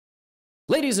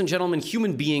Ladies and gentlemen,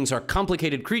 human beings are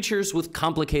complicated creatures with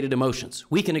complicated emotions.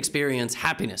 We can experience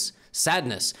happiness,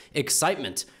 sadness,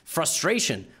 excitement,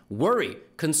 frustration, worry,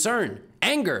 concern,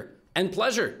 anger, and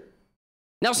pleasure.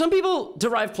 Now, some people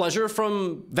derive pleasure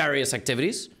from various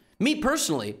activities. Me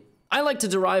personally, I like to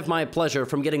derive my pleasure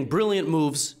from getting brilliant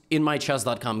moves in my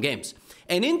chess.com games.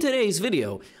 And in today's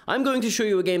video, I'm going to show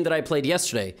you a game that I played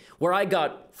yesterday where I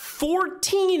got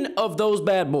 14 of those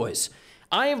bad boys.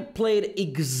 I have played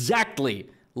exactly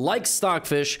like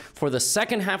Stockfish for the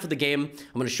second half of the game.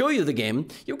 I'm going to show you the game.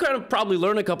 You'll kind of probably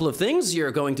learn a couple of things.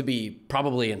 You're going to be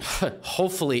probably and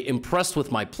hopefully impressed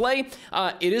with my play.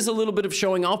 It is a little bit of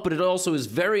showing off, but it also is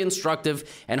very instructive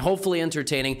and hopefully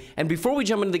entertaining. And before we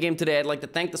jump into the game today, I'd like to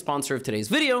thank the sponsor of today's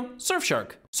video,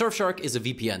 Surfshark. Surfshark is a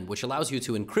VPN, which allows you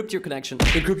to encrypt your connection.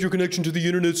 Encrypt your connection to the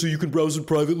internet so you can browse it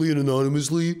privately and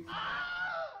anonymously.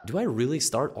 Do I really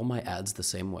start all my ads the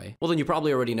same way? Well, then you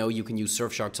probably already know you can use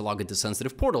Surfshark to log into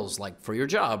sensitive portals, like for your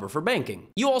job or for banking.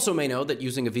 You also may know that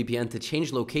using a VPN to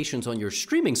change locations on your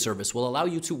streaming service will allow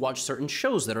you to watch certain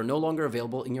shows that are no longer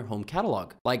available in your home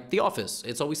catalog, like The Office,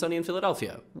 It's Always Sunny in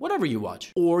Philadelphia, whatever you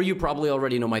watch. Or you probably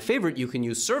already know my favorite, you can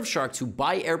use Surfshark to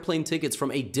buy airplane tickets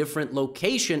from a different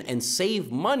location and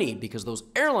save money because those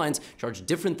airlines charge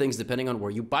different things depending on where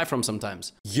you buy from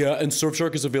sometimes. Yeah, and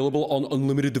Surfshark is available on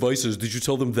unlimited devices. Did you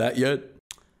tell them that yet?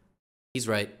 He's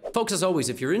right. Folks, as always,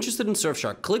 if you're interested in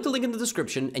Surfshark, click the link in the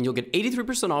description and you'll get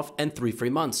 83% off and 3 free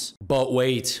months. But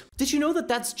wait. Did you know that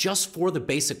that's just for the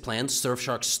basic plan,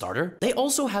 Surfshark Starter? They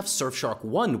also have Surfshark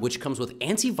 1, which comes with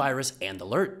antivirus and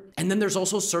alert. And then there's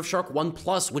also Surfshark 1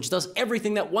 Plus, which does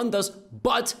everything that 1 does,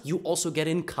 but you also get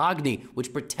Incogni,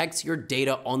 which protects your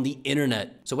data on the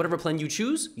internet. So whatever plan you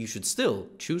choose, you should still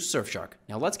choose Surfshark.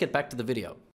 Now let's get back to the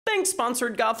video. Thanks,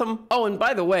 sponsored Gotham. Oh, and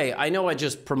by the way, I know I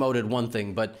just promoted one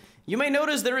thing, but you may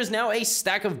notice there is now a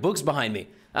stack of books behind me.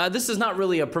 This is not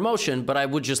really a promotion, but I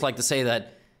would just like to say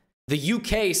that the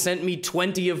UK sent me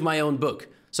 20 of my own book.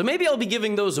 So maybe I'll be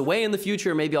giving those away in the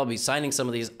future. Maybe I'll be signing some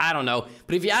of these. I don't know.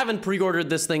 But if you haven't pre-ordered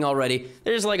this thing already,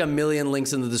 there's like a million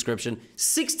links in the description.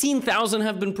 16,000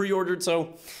 have been pre-ordered,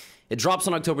 so it drops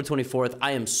on October 24th.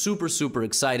 I am super, super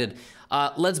excited.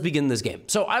 Let's begin this game.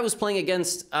 So I was playing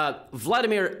against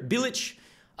Vladimir Bilic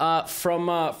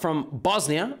from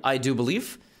Bosnia, I do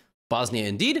believe. Bosnia,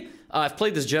 indeed. I've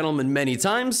played this gentleman many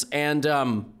times, and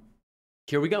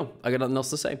here we go. I got nothing else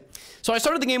to say. So I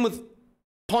started the game with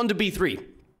pawn to b3,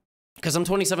 because I'm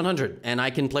 2700, and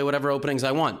I can play whatever openings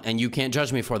I want, and you can't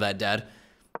judge me for that, Dad.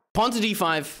 Pawn to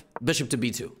d5, bishop to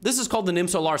b2. This is called the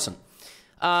Nimzo Larsen.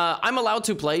 I'm allowed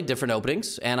to play different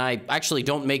openings, and I actually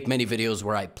don't make many videos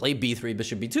where I play b3,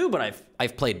 bishop b2, but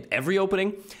I've played every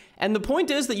opening. And the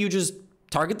point is that you just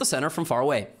target the center from far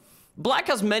away. Black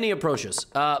has many approaches.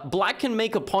 Black can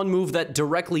make a pawn move that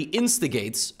directly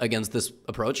instigates against this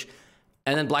approach,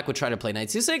 and then Black would try to play knight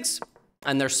c6,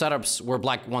 and there's setups where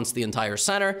Black wants the entire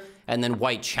center, and then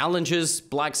White challenges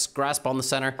Black's grasp on the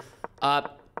center.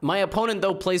 My opponent,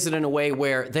 though, plays it in a way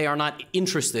where they are not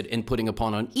interested in putting a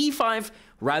pawn on e5,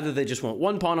 rather they just want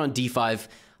one pawn on d5,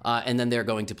 and then they're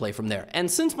going to play from there. And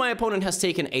since my opponent has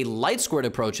taken a light squared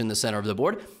approach in the center of the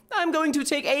board, I'm going to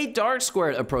take a dark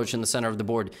squared approach in the center of the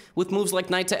board with moves like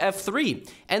knight to f3,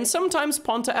 and sometimes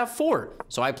pawn to f4.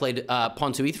 So I played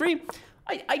pawn to e3.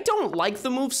 I don't like the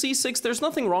move c6. There's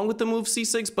nothing wrong with the move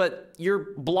c6, but you're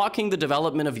blocking the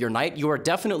development of your knight. You are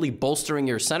definitely bolstering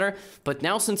your center, but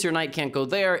now since your knight can't go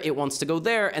there, it wants to go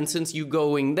there, and since you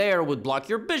going there would block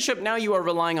your bishop, now you are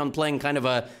relying on playing kind of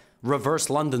a reverse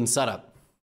London setup.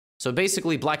 So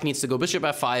basically, Black needs to go bishop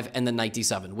f5 and then knight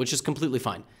d7, which is completely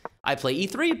fine. I play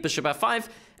e3, bishop f5,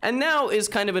 and now is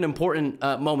kind of an important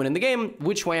moment in the game,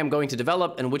 which way I'm going to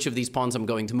develop and which of these pawns I'm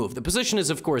going to move. The position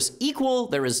is, of course, equal.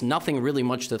 There is nothing really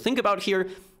much to think about here.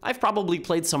 I've probably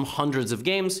played some hundreds of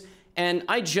games, and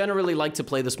I generally like to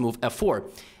play this move f4.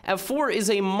 f4 is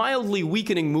a mildly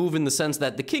weakening move in the sense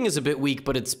that the king is a bit weak,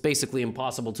 but it's basically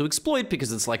impossible to exploit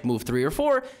because it's like move 3 or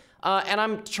 4, and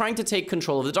I'm trying to take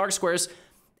control of the dark squares.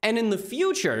 And in the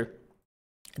future,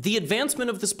 the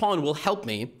advancement of this pawn will help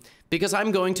me because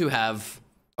I'm going to have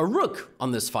a rook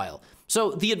on this file.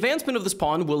 So the advancement of this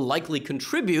pawn will likely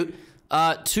contribute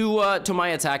to my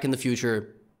attack in the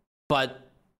future. But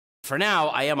for now,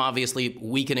 I am obviously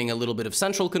weakening a little bit of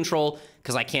central control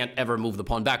because I can't ever move the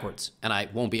pawn backwards, and I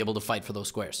won't be able to fight for those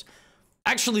squares.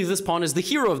 Actually, this pawn is the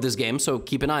hero of this game, so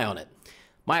keep an eye on it.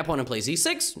 My opponent plays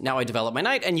e6. Now I develop my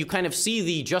knight, and you kind of see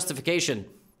the justification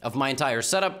of my entire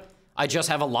setup. I just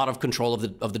have a lot of control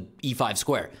of the e5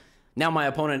 square. Now my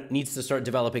opponent needs to start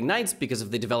developing knights because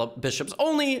if they develop bishops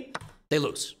only, they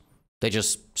lose. They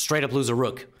just straight up lose a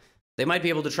rook. They might be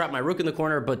able to trap my rook in the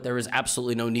corner, but there is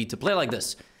absolutely no need to play like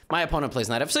this. My opponent plays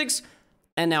knight f6,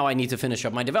 and now I need to finish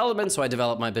up my development, so I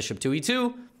develop my bishop to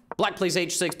e2. Black plays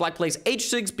h6, black plays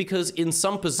h6, because in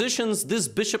some positions, this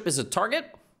bishop is a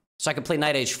target, so I can play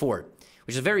knight h4,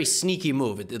 which is a very sneaky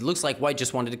move. It looks like white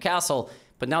just wanted to castle,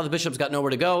 but now the bishop's got nowhere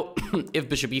to go. If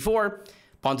bishop e4,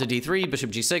 pawn to d3,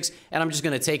 bishop g6, and I'm just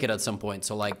going to take it at some point.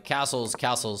 So like castles,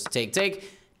 castles, take,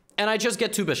 and I just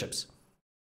get two bishops.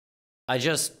 I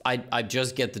just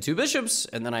get the two bishops,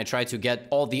 and then I try to get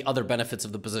all the other benefits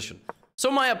of the position.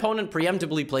 So my opponent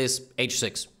preemptively plays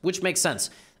h6, which makes sense.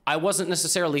 I wasn't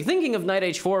necessarily thinking of knight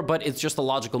h4, but it's just a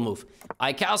logical move.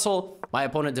 I castle, my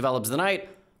opponent develops the knight,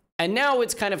 and now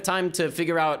it's kind of time to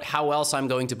figure out how else I'm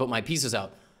going to put my pieces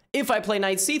out. If I play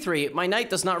knight c3, my knight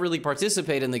does not really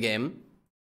participate in the game,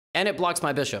 and it blocks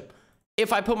my bishop.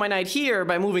 If I put my knight here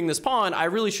by moving this pawn, I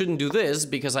really shouldn't do this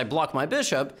because I block my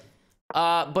bishop.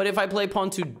 But if I play pawn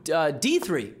to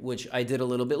d3, which I did a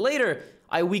little bit later,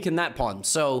 I weaken that pawn.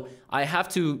 So I have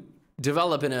to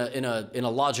develop in a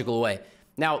logical way.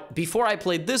 Now, before I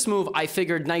played this move, I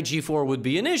figured knight g4 would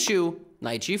be an issue,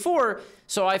 knight g4.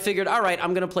 So I figured, all right,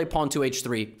 I'm going to play pawn to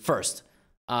h3 first.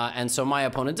 And so my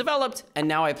opponent developed, and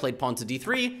now I played pawn to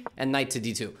d3 and knight to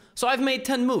d2. So I've made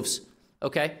 10 moves,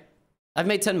 okay? I've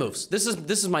made 10 moves. This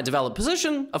is my developed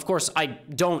position. Of course, I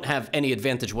don't have any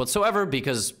advantage whatsoever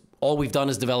because all we've done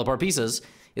is develop our pieces.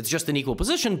 It's just an equal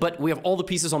position, but we have all the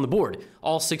pieces on the board,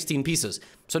 all 16 pieces.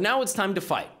 So now it's time to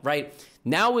fight, right?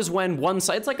 Now is when one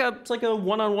side, it's like a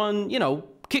one-on-one, you know,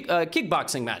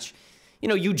 kickboxing match. You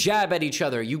know, you jab at each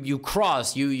other, you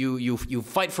cross, you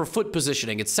fight for foot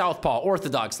positioning. It's southpaw,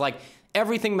 orthodox, like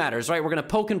everything matters, right? We're gonna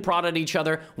poke and prod at each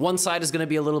other. One side is gonna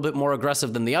be a little bit more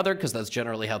aggressive than the other because that's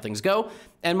generally how things go.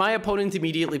 And my opponent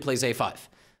immediately plays a5.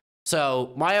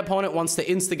 So my opponent wants to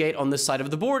instigate on this side of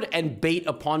the board and bait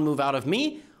a pawn move out of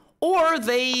me, or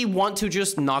they want to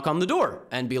just knock on the door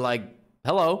and be like,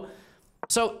 hello.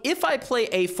 So if I play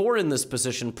a4 in this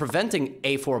position, preventing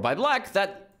a4 by black,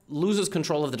 that loses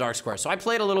control of the dark square. So I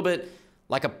played a little bit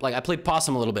like I played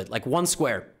possum a little bit, like one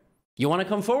square. You want to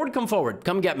come forward? Come forward.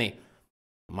 Come get me.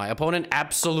 My opponent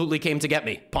absolutely came to get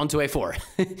me. Pawn to a4.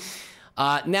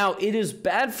 Now, it is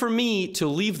bad for me to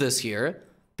leave this here,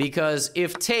 because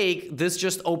if take, this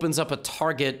just opens up a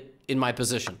target in my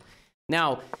position.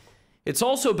 Now, it's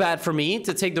also bad for me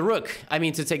to take the rook. I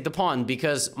mean, to take the pawn,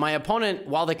 because my opponent,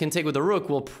 while they can take with the rook,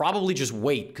 will probably just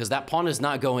wait, because that pawn is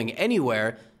not going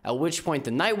anywhere, at which point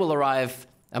the knight will arrive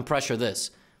and pressure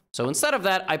this. So instead of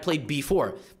that, I played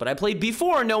b4. But I played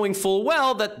b4 knowing full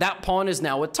well that that pawn is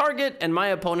now a target, and my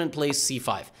opponent plays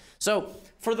c5. So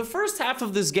for the first half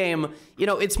of this game, you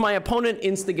know, it's my opponent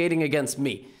instigating against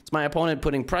me. It's my opponent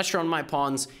putting pressure on my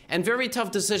pawns, and very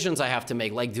tough decisions I have to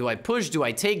make. Like, do I push? Do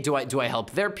I take? Do I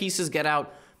help their pieces get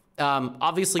out?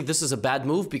 Obviously, this is a bad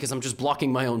move because I'm just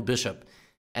blocking my own bishop.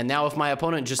 And now if my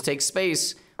opponent just takes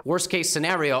space, worst case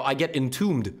scenario, I get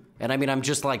entombed. And I mean, I'm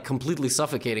just like completely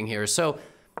suffocating here. So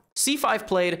c5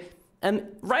 played, and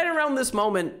right around this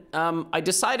moment, I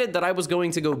decided that I was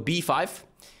going to go b5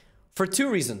 for two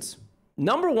reasons.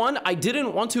 Number one, I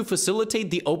didn't want to facilitate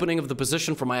the opening of the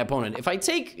position for my opponent. If I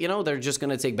take, you know, they're just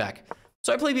going to take back.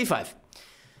 So I play b5.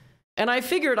 And I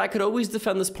figured I could always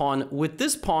defend this pawn with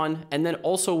this pawn and then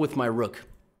also with my rook.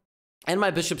 And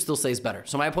my bishop still stays better.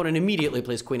 So my opponent immediately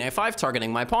plays queen a5,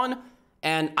 targeting my pawn.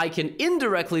 And I can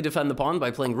indirectly defend the pawn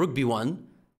by playing rook b1,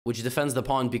 which defends the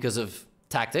pawn because of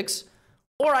tactics.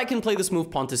 Or I can play this move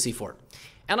pawn to c4.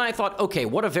 And I thought, okay,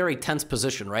 what a very tense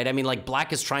position, right? I mean, like,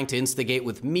 black is trying to instigate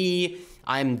with me.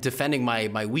 I'm defending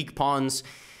my weak pawns.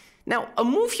 Now, a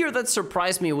move here that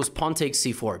surprised me was pawn takes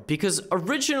c4, because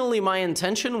originally my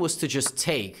intention was to just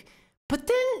take. But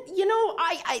then, you know,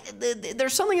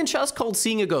 there's something in chess called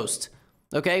seeing a ghost,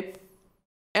 okay?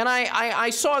 And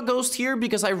I saw a ghost here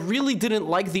because I really didn't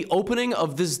like the opening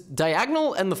of this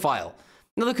diagonal and the file.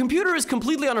 Now, the computer is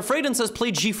completely unafraid and says,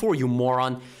 play g4, you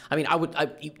moron. I mean,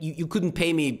 you couldn't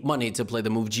pay me money to play the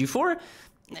move g4.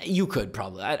 You could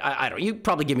probably. I don't. You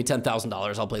probably give me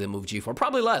 $10,000. I'll play the move g4.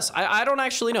 Probably less. I don't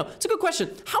actually know. It's a good question.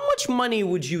 How much money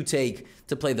would you take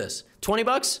to play this? 20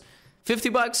 bucks? 50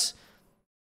 bucks?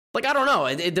 Like, I don't know.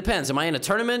 It depends. Am I in a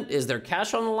tournament? Is there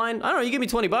cash on the line? I don't know. You give me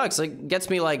 20 bucks. It gets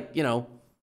me, like, you know,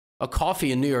 a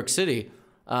coffee in New York City.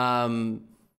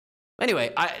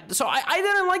 Anyway, so I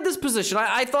didn't like this position.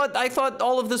 I thought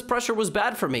all of this pressure was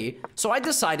bad for me. So I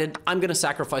decided I'm going to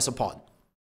sacrifice a pawn.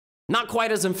 Not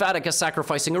quite as emphatic as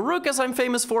sacrificing a rook as I'm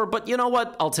famous for, but you know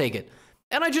what? I'll take it.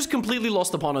 And I just completely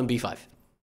lost the pawn on b5.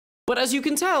 But as you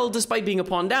can tell, despite being a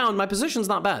pawn down, my position's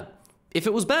not bad. If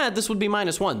it was bad, this would be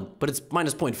 -1, but it's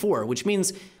 -0.4, which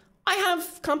means I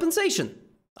have compensation.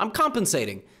 I'm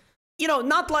compensating. You know,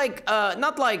 not like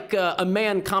a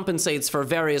man compensates for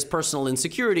various personal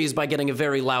insecurities by getting a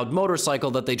very loud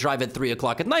motorcycle that they drive at 3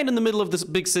 o'clock at night in the middle of this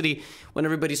big city when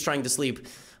everybody's trying to sleep,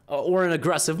 or an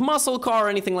aggressive muscle car or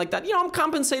anything like that. You know, I'm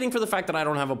compensating for the fact that I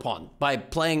don't have a pawn by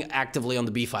playing actively on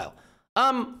the b file.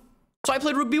 So I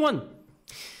played rook b1.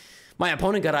 My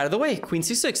opponent got out of the way, queen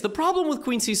c6. The problem with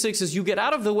queen c6 is you get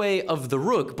out of the way of the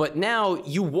rook, but now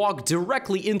you walk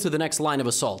directly into the next line of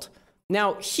assault.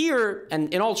 Now, here,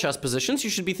 and in all chess positions, you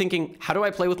should be thinking, how do I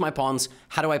play with my pawns?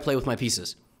 How do I play with my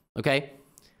pieces? Okay?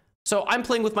 So I'm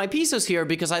playing with my pieces here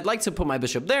because I'd like to put my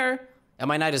bishop there, and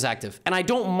my knight is active. And I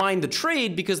don't mind the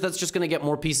trade because that's just going to get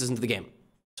more pieces into the game.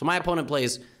 So my opponent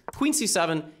plays queen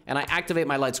c7, and I activate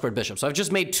my light squared bishop. So I've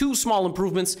just made 2 small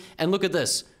improvements, and look at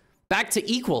this. Back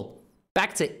to equal.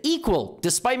 Back to equal,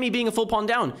 despite me being a full pawn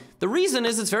down. The reason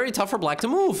is it's very tough for black to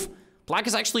move. Black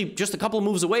is actually just a couple of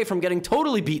moves away from getting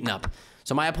totally beaten up.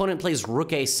 So my opponent plays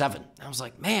rook a7. I was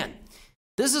like, man,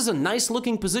 this is a nice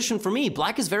looking position for me.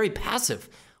 Black is very passive.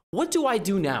 What do I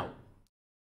do now?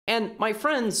 And my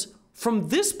friends, from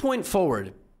this point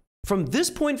forward,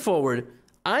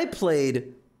 I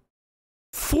played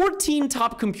 14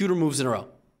 top computer moves in a row.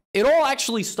 It all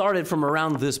actually started from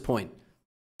around this point.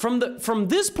 From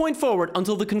this point forward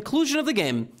until the conclusion of the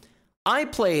game, I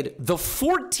played the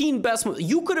 14 best moves.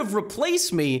 You could have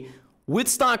replaced me with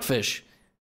Stockfish,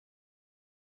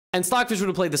 and Stockfish would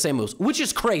have played the same moves, which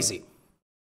is crazy.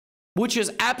 Which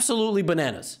is absolutely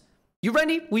bananas. You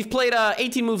ready? We've played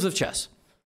 18 moves of chess.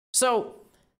 So,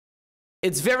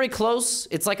 it's very close.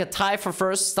 It's like a tie for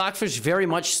first. Stockfish very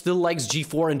much still likes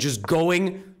g4 and just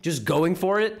going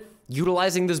for it.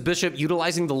 Utilizing this bishop,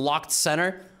 utilizing the locked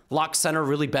center. Locked center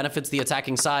really benefits the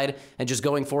attacking side, and just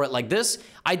going for it like this.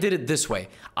 I did it this way.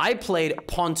 I played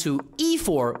pawn to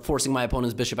e4, forcing my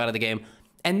opponent's bishop out of the game.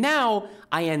 And now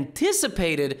I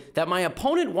anticipated that my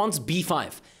opponent wants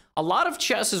b5. A lot of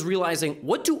chess is realizing,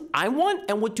 what do I want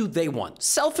and what do they want?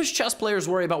 Selfish chess players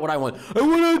worry about what I want. I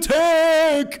want to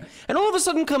attack! And all of a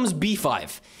sudden comes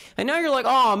b5. And now you're like,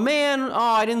 oh man,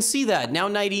 I didn't see that. Now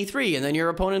knight e3, and then your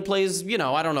opponent plays, you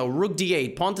know, I don't know, rook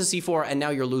d8, pawn to c4, and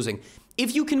now you're losing.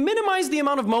 If you can minimize the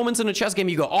amount of moments in a chess game,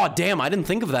 you go, oh damn, I didn't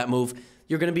think of that move,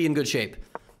 you're gonna be in good shape.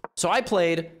 So I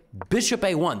played bishop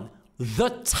a1, the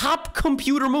top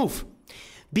computer move,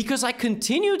 because I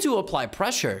continue to apply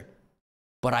pressure,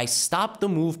 but I stopped the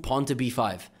move pawn to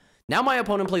b5. Now my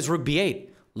opponent plays rook b8.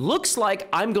 Looks like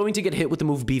I'm going to get hit with the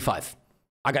move b5.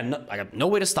 I got no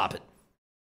way to stop it.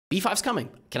 b5's coming.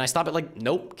 Can I stop it? Like,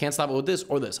 nope, can't stop it with this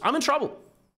or this. I'm in trouble.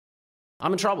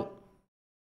 I'm in trouble.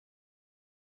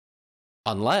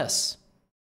 Unless,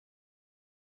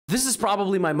 this is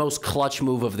probably my most clutch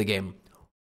move of the game.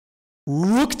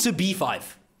 Rook to b5.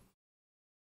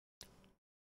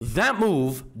 That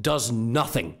move does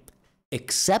nothing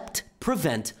except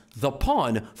prevent the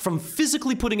pawn from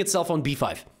physically putting itself on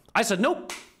b5. I said,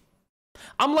 nope.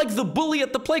 I'm like the bully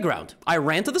at the playground. I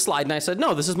ran to the slide and I said,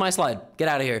 no, this is my slide. Get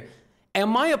out of here. And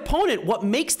my opponent, what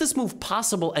makes this move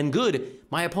possible and good,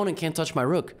 my opponent can't touch my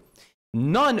rook.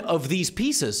 None of these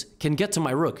pieces can get to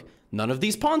my rook. None of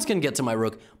these pawns can get to my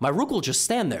rook. My rook will just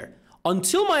stand there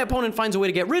until my opponent finds a way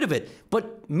to get rid of it.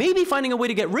 But maybe finding a way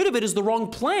to get rid of it is the wrong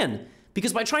plan,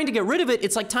 because by trying to get rid of it,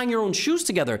 it's like tying your own shoes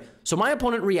together. So my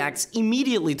opponent reacts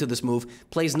immediately to this move,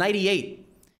 plays knight e8,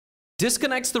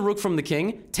 disconnects the rook from the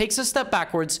king, takes a step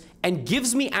backwards, and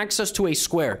gives me access to a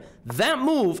square. That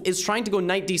move is trying to go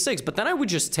knight d6, but then I would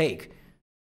just take.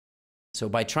 So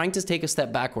by trying to take a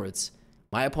step backwards,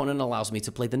 my opponent allows me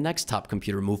to play the next top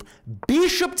computer move,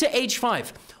 bishop to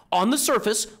h5. On the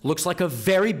surface, looks like a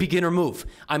very beginner move.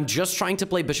 I'm just trying to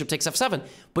play bishop takes f7.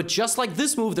 But just like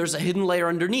this move, there's a hidden layer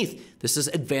underneath. This is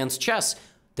advanced chess.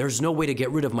 There's no way to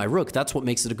get rid of my rook. That's what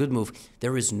makes it a good move.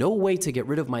 There is no way to get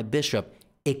rid of my bishop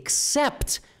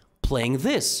except playing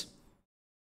this.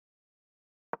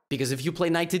 Because if you play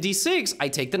knight to d6, I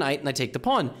take the knight and I take the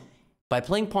pawn. By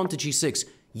playing pawn to g6,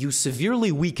 you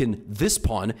severely weaken this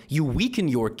pawn, you weaken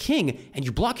your king, and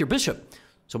you block your bishop.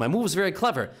 So my move was very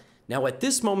clever. Now at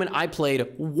this moment, I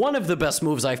played one of the best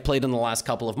moves I've played in the last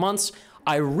couple of months.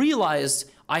 I realized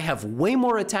I have way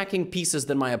more attacking pieces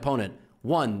than my opponent.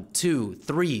 1, 2,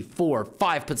 3, 4,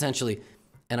 5 potentially.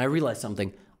 And I realized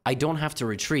something. I don't have to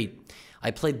retreat.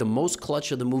 I played the most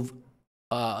clutch of the move,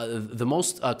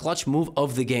 clutch move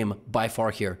of the game by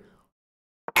far here.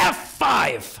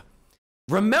 F5!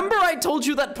 Remember I told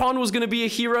you that pawn was going to be a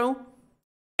hero?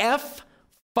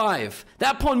 F5.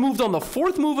 That pawn moved on the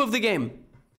 4th move of the game.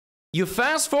 You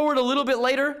fast forward a little bit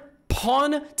later,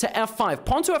 pawn to f5.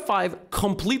 Pawn to f5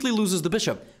 completely loses the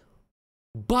bishop.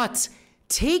 But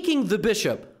taking the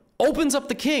bishop opens up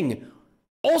the king.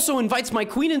 also invites my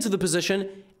queen into the position,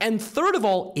 and third of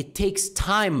all, it takes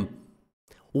time.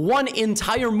 One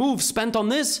entire move spent on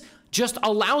this just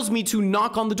allows me to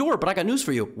knock on the door, but I got news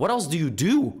for you. What else do you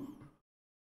do?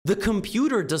 The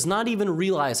computer does not even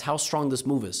realize how strong this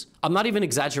move is. I'm not even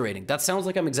exaggerating. That sounds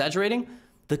like I'm exaggerating.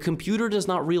 The computer does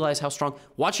not realize how strong.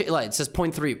 Watch it. It says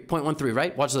 0.13,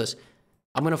 right? Watch this.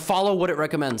 I'm going to follow what it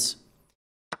recommends.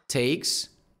 Takes,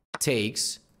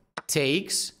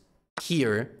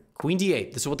 here, queen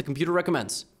d8. This is what the computer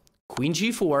recommends. Queen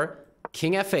g4,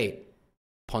 king f8,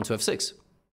 pawn to f6.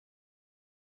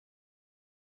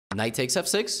 Knight takes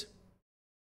f6.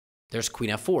 There's queen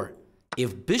f4.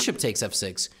 If bishop takes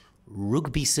f6,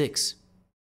 rook b6.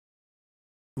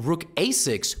 Rook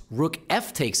a6, rook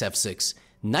f takes f6.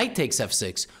 Knight takes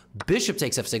f6. Bishop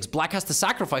takes f6. Black has to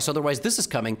sacrifice, otherwise this is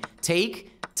coming.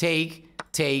 Take,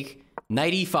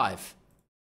 knight e5.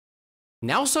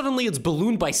 Now suddenly it's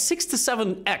ballooned by 6 to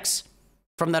 7x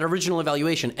from that original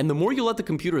evaluation. And the more you let the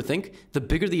computer think, the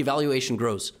bigger the evaluation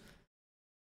grows.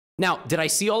 Now, did I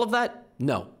see all of that?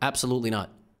 No, absolutely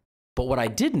not. But what I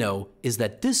did know is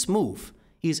that this move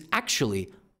is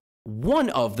actually one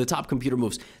of the top computer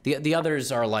moves. The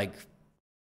others are like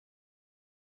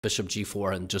bishop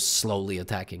g4 and just slowly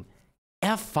attacking.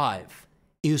 f5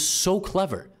 is so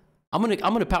clever. I'm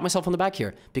gonna pat myself on the back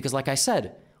here because, like I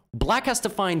said, black has to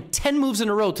find 10 moves in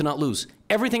a row to not lose.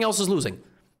 Everything else is losing.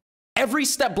 Every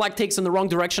step black takes in the wrong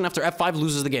direction after f5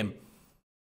 loses the game.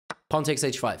 Pawn takes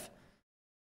h5.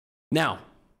 Now,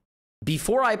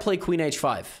 before I play queen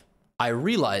h5, I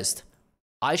realized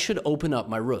I should open up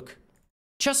my rook.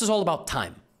 Chess is all about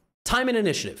time. Time and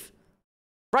initiative.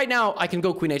 Right now, I can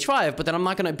go queen h5, but then I'm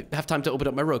not going to have time to open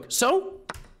up my rook. So,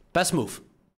 best move.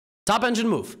 Top engine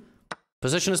move.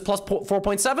 Position is plus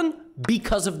 4.7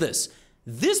 because of this.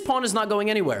 This pawn is not going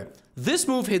anywhere. This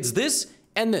move hits this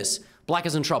and this. Black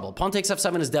is in trouble. Pawn takes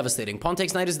f7 is devastating. Pawn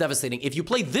takes knight is devastating. If you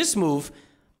play this move,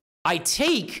 I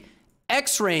take,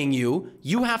 x-raying you,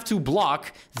 you have to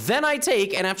block, then I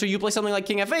take, and after you play something like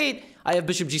king f8, I have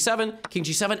bishop g7, king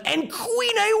g7, and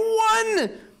queen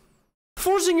a1!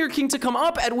 Forcing your king to come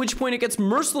up, at which point it gets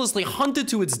mercilessly hunted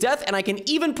to its death, and I can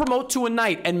even promote to a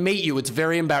knight and mate you. It's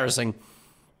very embarrassing.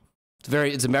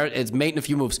 It's mate in a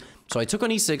few moves. So I took on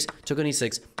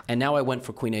e6, and now I went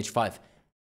for queen h5.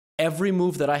 Every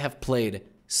move that I have played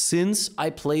since I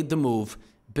played the move,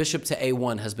 bishop to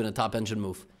a1 has been a top engine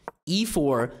move.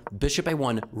 e4, bishop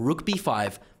a1, rook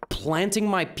b5, planting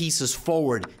my pieces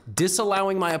forward,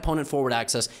 disallowing my opponent forward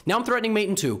access. Now I'm threatening mate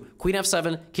in 2. Queen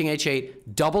f7, king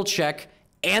h8, double check,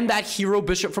 and that hero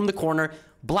bishop from the corner.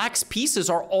 Black's pieces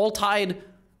are all tied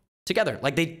together.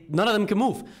 Like, none of them can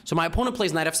move. So my opponent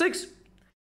plays knight f6.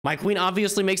 My queen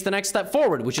obviously makes the next step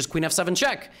forward, which is queen f7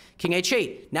 check, king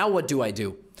h8. Now what do?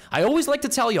 I always like to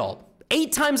tell y'all,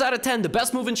 8 times out of 10, the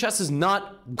best move in chess is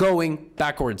not going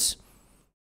backwards.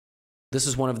 This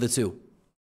is one of the two.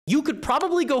 You could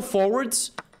probably go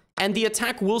forwards, and the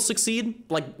attack will succeed.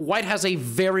 Like, white has a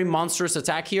very monstrous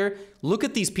attack here. Look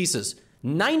at these pieces.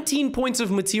 19 points of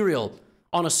material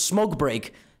on a smoke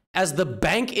break as the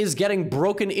bank is getting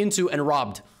broken into and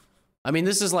robbed. I mean,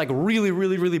 this is like really,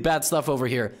 really, really bad stuff over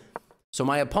here. So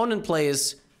my opponent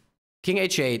plays king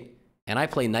h8, and I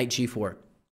play knight g4.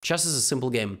 Chess is a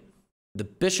simple game. The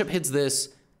bishop hits this,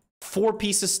 4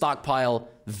 pieces stockpile,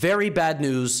 very bad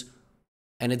news,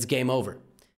 and it's game over.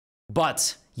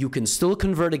 But you can still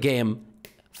convert a game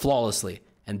flawlessly,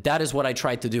 and that is what I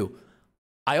tried to do.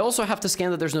 I also have to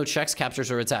scan that there's no checks, captures,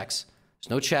 or attacks.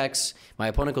 There's no checks. My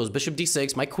opponent goes bishop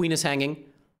d6. My queen is hanging.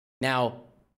 Now,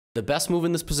 the best move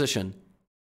in this position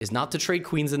is not to trade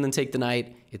queens and then take the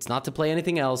knight. It's not to play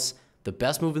anything else. The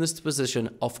best move in this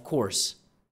position, of course,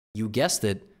 you guessed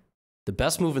it, the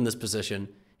best move in this position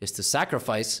is to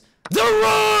sacrifice the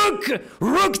rook!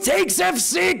 Rook takes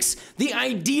f6! The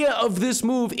idea of this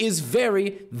move is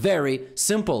very, very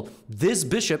simple. This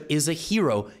bishop is a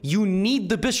hero. You need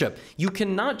the bishop. You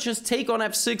cannot just take on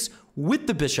f6 with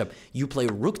the bishop. You play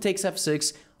rook takes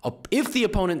f6. If the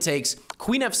opponent takes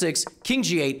queen f6, king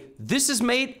g8, this is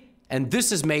mate, and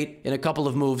this is mate in a couple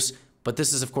of moves. But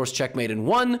this is, of course, checkmate in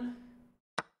 1.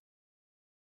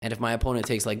 And if my opponent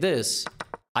takes like this,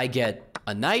 I get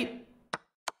a knight.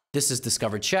 This is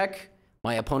discovered check.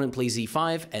 My opponent plays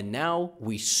e5, and now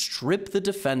we strip the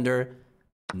defender.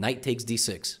 Knight takes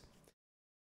d6.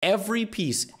 Every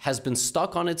piece has been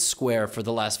stuck on its square for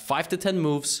the last 5 to 10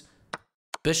 moves.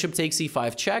 Bishop takes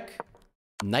e5 check.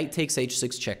 Knight takes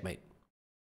h6 checkmate.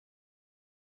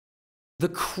 The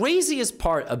craziest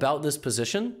part about this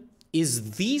position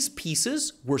is these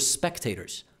pieces were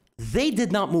spectators. They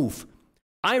did not move.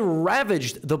 I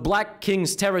ravaged the black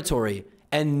king's territory,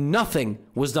 and nothing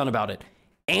was done about it.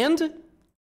 And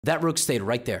that rook stayed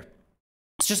right there.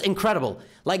 It's just incredible.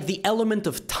 Like the element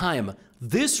of time.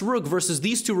 This rook versus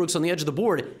these two rooks on the edge of the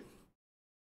board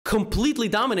completely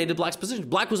dominated Black's position.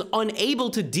 Black was unable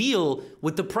to deal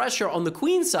with the pressure on the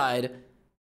queen side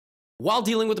while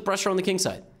dealing with the pressure on the king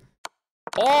side.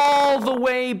 All the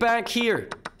way back here.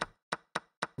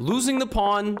 Losing the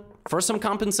pawn for some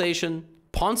compensation.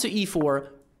 Pawn to e4.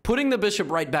 Putting the bishop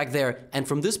right back there. And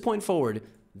from this point forward,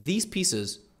 these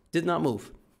pieces did not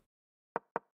move.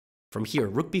 From here,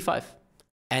 rook b5.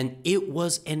 And it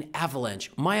was an avalanche.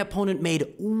 My opponent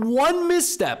made one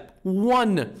misstep.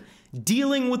 One.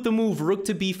 Dealing with the move rook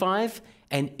to b5.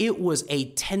 And it was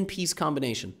a 10-piece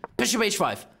combination. Bishop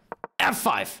h5.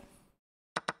 f5.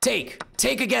 Take.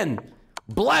 Take again.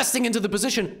 Blasting into the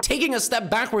position. Taking a step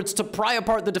backwards to pry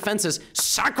apart the defenses.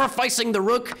 Sacrificing the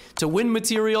rook to win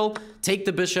material. Take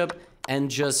the bishop.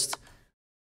 And just...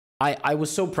 I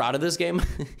was so proud of this game.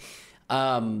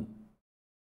 From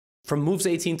moves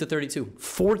 18 to 32.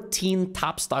 14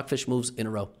 top stockfish moves in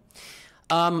a row.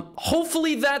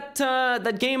 Hopefully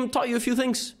that game taught you a few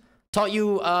things. Taught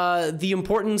you the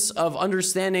importance of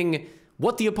understanding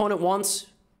what the opponent wants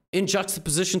in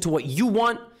juxtaposition to what you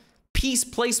want. Piece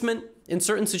placement in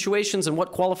certain situations and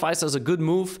what qualifies as a good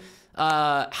move.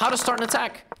 How to start an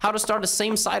attack. How to start a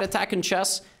same-side attack in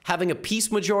chess. Having a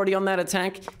piece majority on that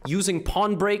attack. Using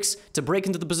pawn breaks to break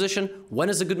into the position. When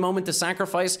is a good moment to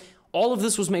sacrifice? All of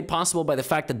this was made possible by the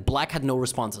fact that Black had no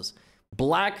responses.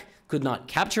 Black could not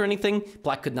capture anything.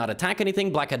 Black could not attack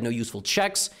anything. Black had no useful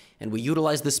checks. And we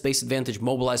utilized this space advantage,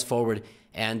 mobilized forward,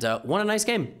 and won a nice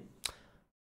game.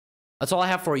 That's all I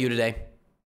have for you today.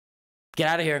 Get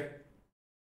out of here.